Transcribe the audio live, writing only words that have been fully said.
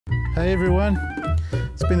Hey everyone,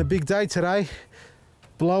 it's been a big day today,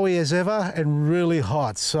 blowy as ever and really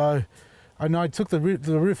hot. So I know I took the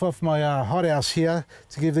roof off my hothouse here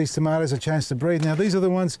to give these tomatoes a chance to breathe. Now these are the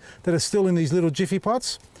ones that are still in these little jiffy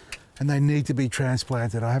pots and they need to be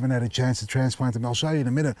transplanted. I haven't had a chance to transplant them. I'll show you in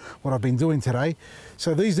a minute what I've been doing today.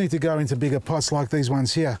 So these need to go into bigger pots like these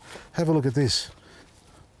ones here. Have a look at this.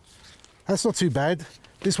 That's not too bad.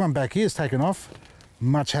 This one back here is taken off.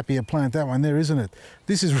 Much happier plant, that one there, isn't it?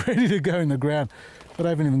 This is ready to go in the ground, but I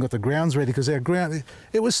haven't even got the grounds ready because our ground,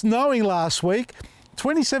 it was snowing last week.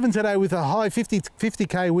 27 today with a high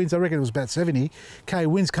 50k winds. I reckon it was about 70k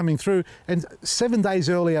winds coming through, and 7 days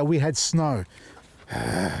earlier we had snow.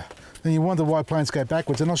 Then you wonder why plants go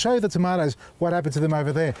backwards, and I'll show you the tomatoes, what happened to them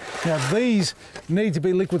over there. Now these need to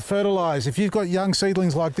be liquid fertilized. If you've got young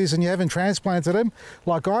seedlings like this and you haven't transplanted them,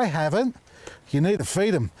 like I haven't, you need to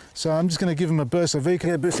feed them. So I'm just going to give them a burst of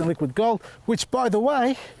Eco Boost and Liquid Gold, which by the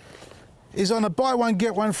way is on a buy one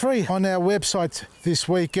get one free on our website this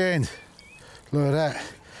weekend. Look at that.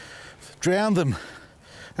 Drown them.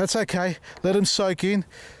 That's okay. Let them soak in.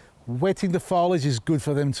 Wetting the foliage is good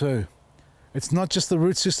for them too. It's not just the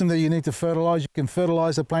root system that you need to fertilize. You can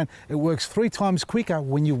fertilize the plant. It works 3 times quicker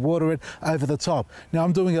when you water it over the top. Now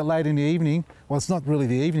I'm doing it late in the evening. Well, it's not really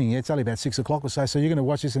the evening yet. It's only about 6 o'clock or so. So you're going to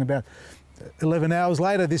watch this in about 11 hours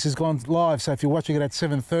later. This has gone live. So if you're watching it at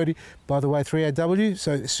 7:30, by the way, 3AW.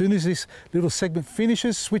 So as soon as this little segment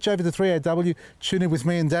finishes, switch over to 3AW. Tune in with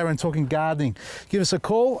me and Darren talking gardening. Give us a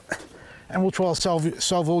call and we'll try to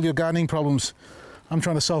solve all your gardening problems. I'm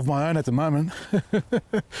trying to solve my own at the moment.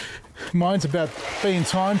 Mine's about being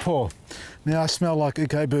time poor. Now I smell like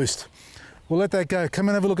Eco Boost. We'll let that go. Come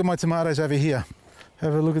and have a look at my tomatoes over here.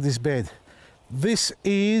 Have a look at this bed. This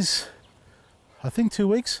is, I think 2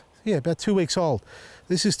 weeks? Yeah, about 2 weeks old.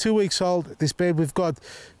 This is 2 weeks old. This bed we've got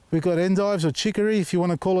endives or chicory, if you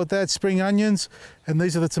want to call it that, spring onions, and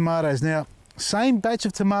these are the tomatoes. Now, same batch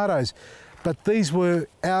of tomatoes, but these were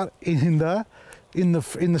out in the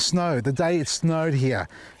snow, the day it snowed here.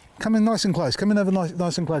 Come in nice and close, come in over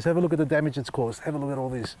nice and close. Have a look at the damage it's caused. Have a look at all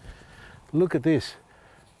this. Look at this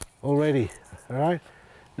already, all right?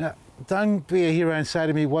 Now, don't be a hero and say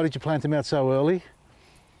to me, why did you plant them out so early?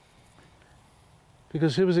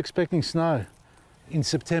 Because who was expecting snow in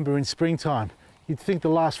September, in springtime? You'd think the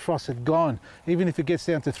last frost had gone. Even if it gets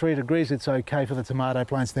down to 3 degrees, it's okay for the tomato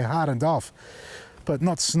plants. They're hardened off, but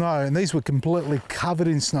not snow. And these were completely covered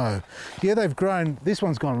in snow. Yeah, they've grown. This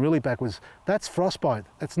one's gone really backwards. That's frostbite.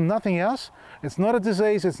 It's nothing else. It's not a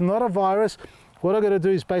disease. It's not a virus. What I've got to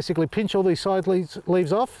do is basically pinch all these side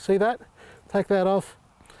leaves off. See that? Take that off.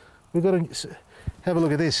 We've got to have a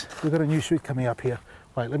look at this. We've got a new shoot coming up here.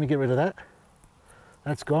 Wait, let me get rid of that.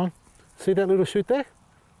 That's gone. See that little shoot there?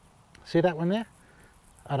 See that one there?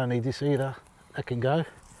 I don't need this either. That can go.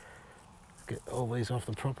 Get all these off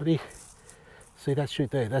the property. See that shoot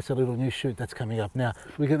there? That's a little new shoot that's coming up. Now,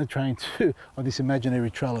 we're going to train too on this imaginary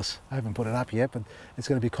trellis. I haven't put it up yet, but it's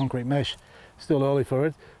going to be concrete mesh. Still early for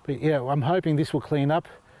it. But yeah, I'm hoping this will clean up.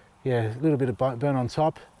 Yeah, a little bit of burn on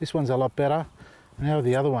top. This one's a lot better. And how are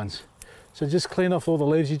the other ones? So just clean off all the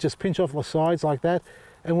leaves. You just pinch off the sides like that.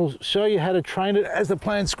 And we'll show you how to train it as the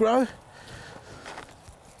plants grow.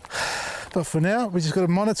 But for now, we just got to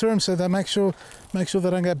monitor them so they make sure they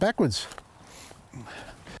don't go backwards.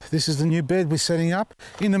 This is the new bed we're setting up.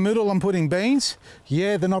 In the middle, I'm putting beans.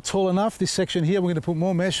 Yeah, they're not tall enough. This section here, we're going to put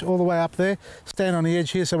more mesh all the way up there. Stand on the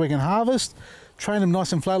edge here so we can harvest. Train them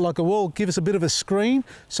nice and flat like a wall. Give us a bit of a screen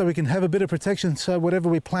so we can have a bit of protection. So whatever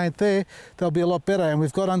we plant there, they'll be a lot better. And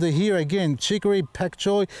we've got under here again, chicory, pak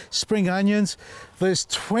choi, spring onions. There's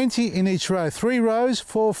 20 in each row. 3 rows,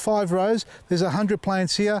 4, 5 rows. There's 100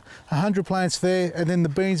 plants here, 100 plants there, and then the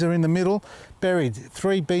beans are in the middle, buried.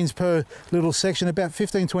 3 beans per little section, about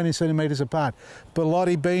 15, 20 centimeters apart.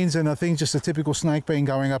 Bilotti beans, and I think just a typical snake bean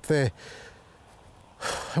going up there.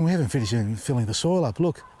 And we haven't finished filling the soil up.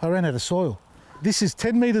 Look, I ran out of soil. This is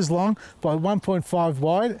 10 meters long by 1.5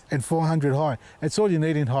 wide and 400 high. That's all you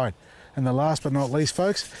need in height. And the last but not least,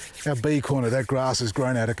 folks, our bee corner. That grass has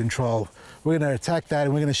grown out of control. We're going to attack that,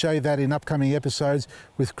 and we're going to show you that in upcoming episodes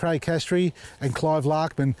with Craig Castry and Clive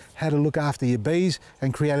Larkman, how to look after your bees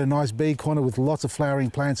and create a nice bee corner with lots of flowering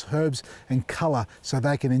plants, herbs and colour so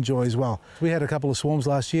they can enjoy as well. We had a couple of swarms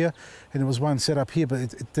last year, and there was one set up here, but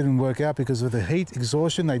it didn't work out because of the heat,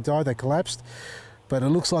 exhaustion. They died, they collapsed. But it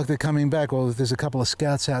looks like they're coming back. Well, there's a couple of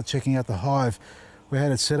scouts out checking out the hive. We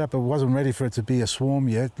had it set up, it wasn't ready for it to be a swarm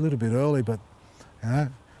yet, a little bit early, but you know,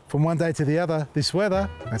 from one day to the other, this weather,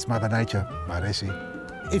 that's Mother Nature,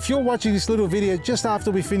 Maresi. if you're watching this little video just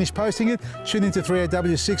after we finish posting it, tune into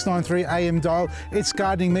 3AW 693 AM dial. It's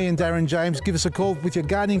Gardening Me and Darren James. Give us a call with your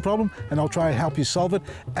gardening problem and I'll try and help you solve it.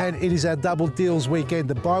 And it is our double deals weekend.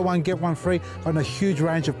 The buy one, get one free on a huge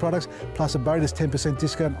range of products, plus a bonus 10%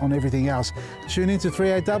 discount on everything else. Tune into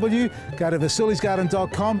 3AW, go to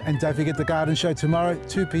vasilisgarden.com, and don't forget the garden show tomorrow,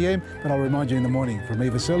 2 p.m. But I'll remind you in the morning. From me,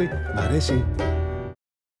 Vasili, Maresi.